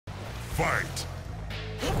Fight!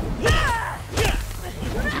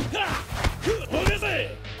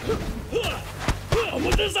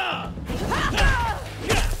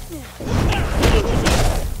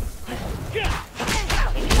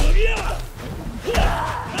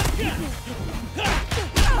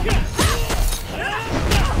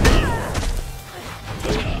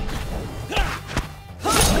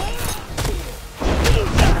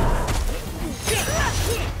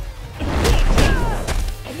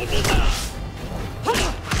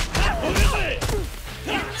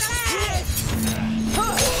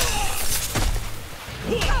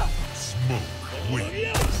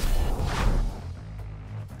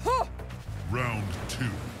 Round 2,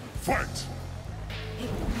 fight!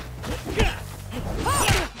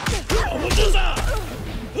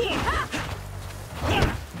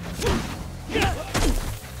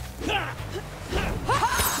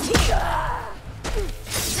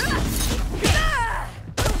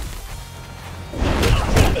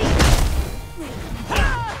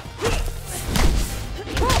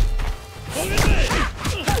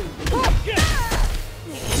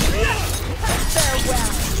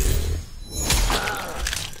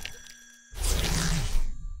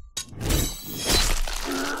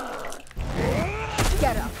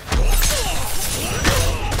 Get up.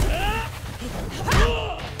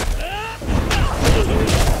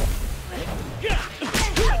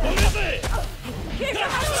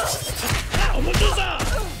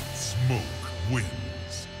 Smoke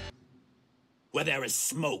wins. Where there is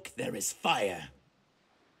smoke, there is fire.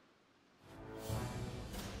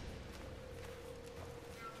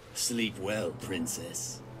 Sleep well,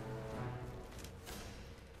 princess.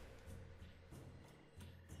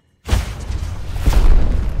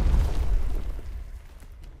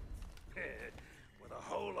 With a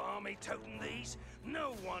whole army toting these,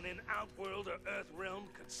 no one in Outworld or Earthrealm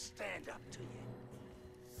could stand up to you.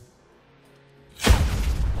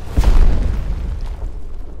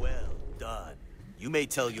 Well done. You may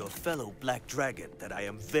tell your fellow Black Dragon that I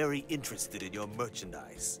am very interested in your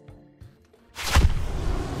merchandise.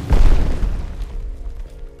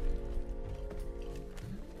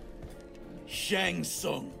 Shang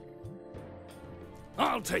Tsung.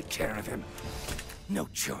 I'll take care of him. No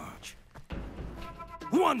charge.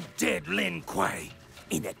 One dead Lin Kuei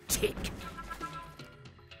in a tick.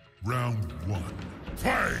 Round 1,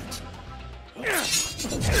 fight!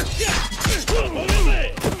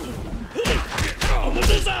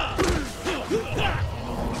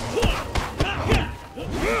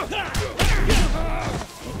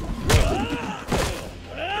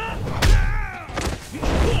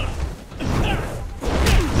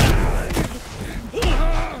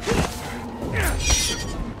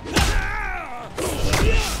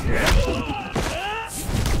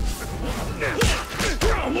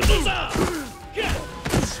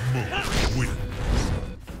 Smoke wins.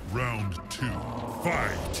 Round 2,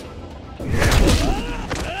 fight!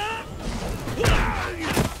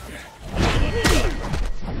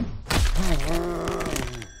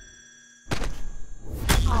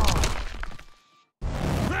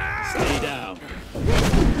 Stay down.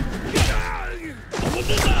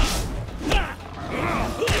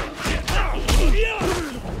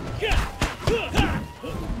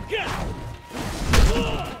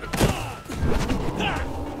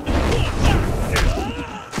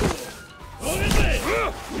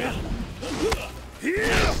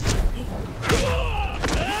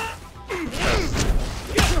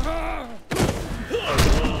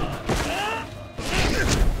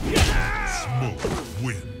 Smoke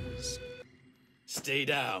wins. Stay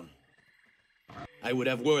down. I would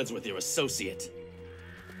have words with your associate.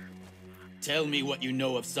 Tell me what you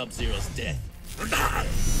know of Sub-Zero's death.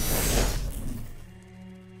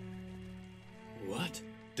 What?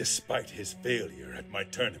 Despite his failure at my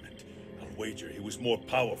tournament, I'll wager he was more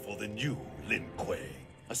powerful than you, Lin Kuei.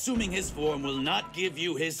 Assuming his form will not give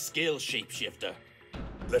you his skill, shapeshifter.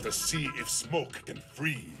 Let us see if smoke can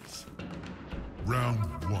freeze.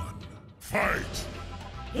 Round 1, fight!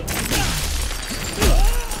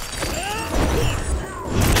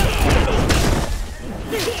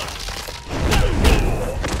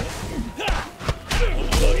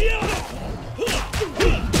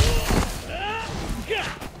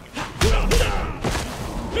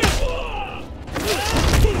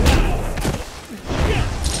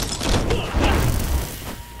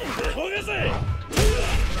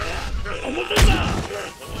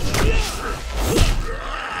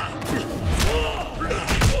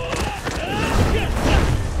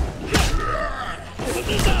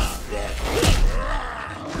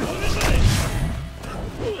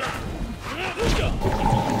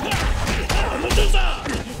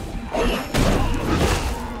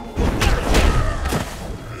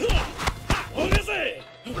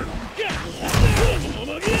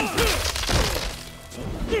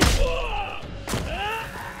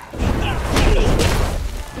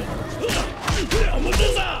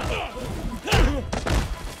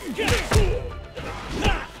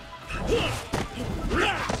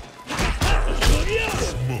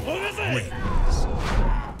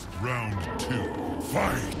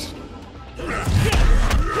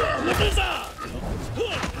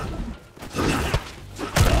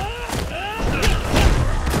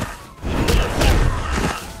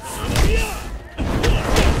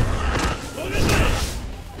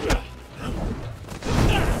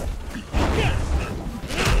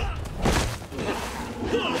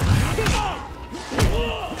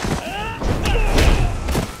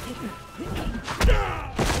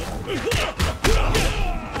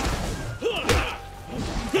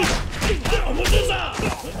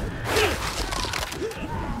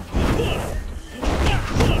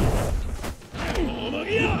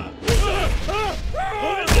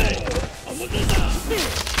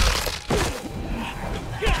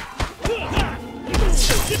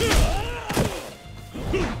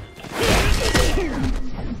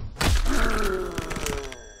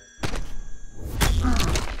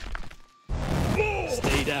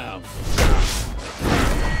 Stay down.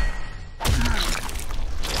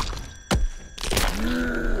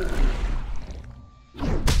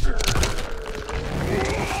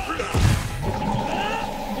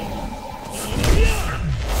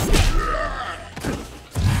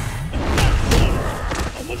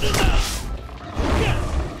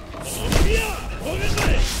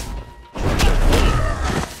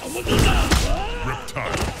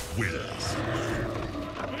 Reptile wins.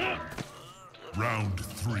 Round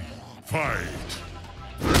 3. Fight!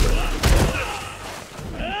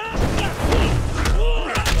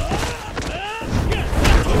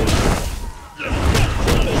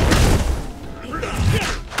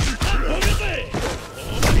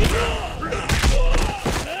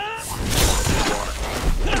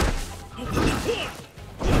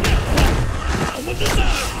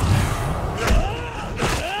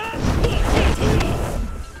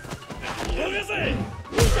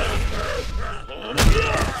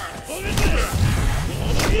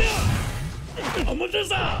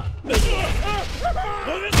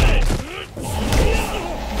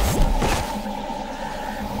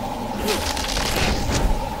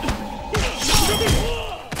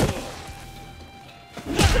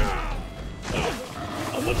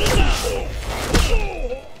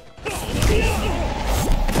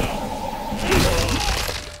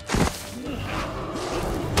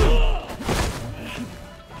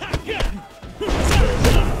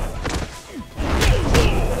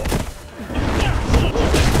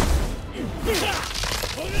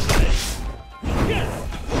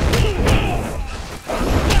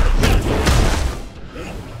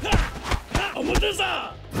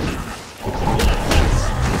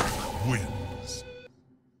 Wins.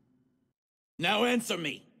 Now answer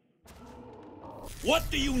me. What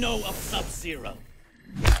do you know of Sub-Zero?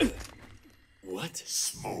 What?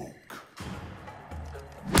 Smoke.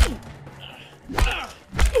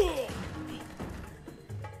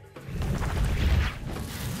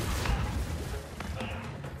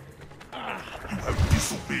 You have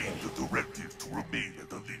disobeyed the directive to remain at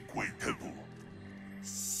the Lin Kuei Temple.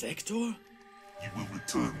 Sector? You will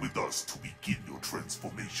return with us to begin your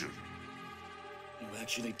transformation. You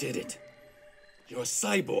actually did it. You're a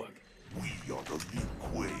cyborg. We are the Lin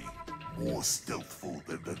Kuei, more stealthful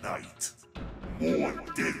than the night, more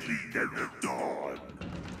deadly than the dawn.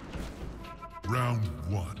 Round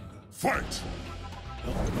 1. Fight!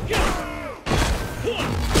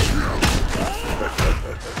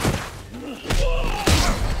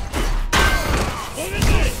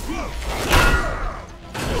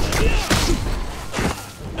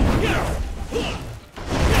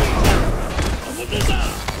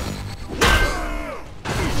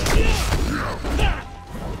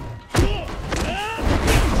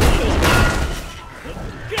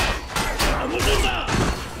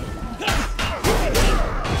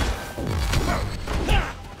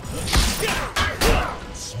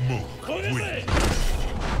 Smoke wins.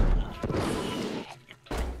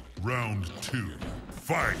 Round 2.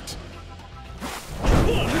 Fight!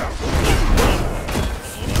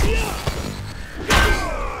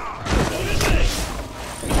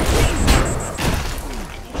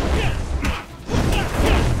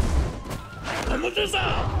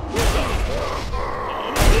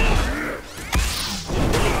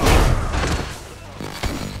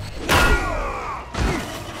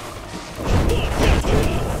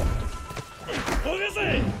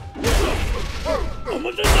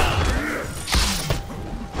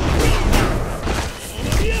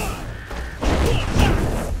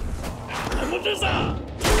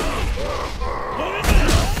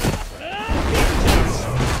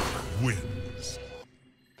 Wins.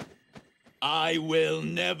 I will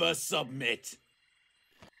never submit.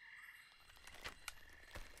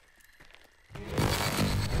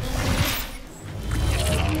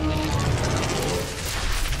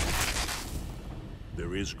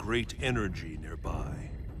 There is great energy nearby.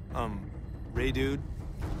 Ray dude?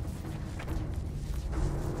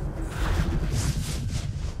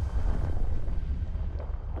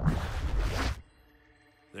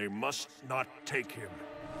 They must not take him.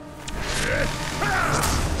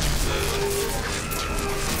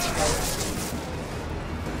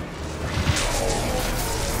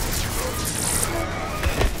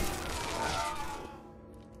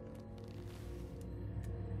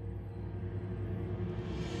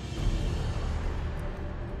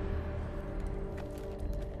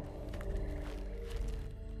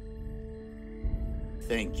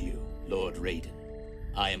 Thank you, Lord Raiden.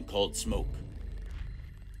 I am called Smoke.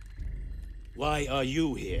 Why are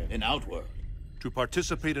you here in Outworld? To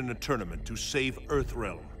participate in a tournament to save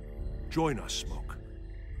Earthrealm. Join us, Smoke.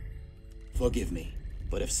 Forgive me,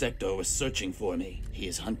 but if Sector was searching for me, he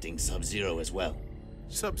is hunting Sub-Zero as well.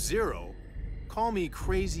 Sub-Zero? Call me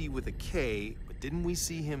crazy with a K, but didn't we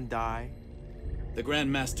see him die? The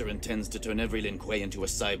Grand Master intends to turn every Lin Kuei into a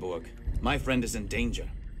cyborg. My friend is in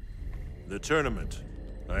danger. The tournament.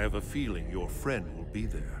 I have a feeling your friend will be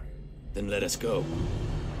there. Then let us go.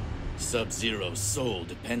 Sub-Zero's soul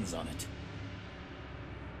depends on it.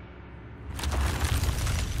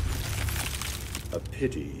 A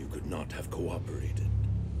pity you could not have cooperated.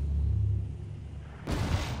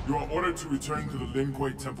 You are ordered to return to the Lin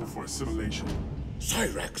Kuei Temple for assimilation.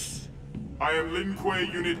 Cyrax! I am Lin Kuei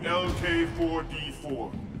Unit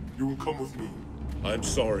LK4D4. You will come with me. I'm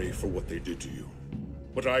sorry for what they did to you,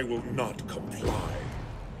 but I will not comply.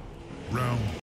 Round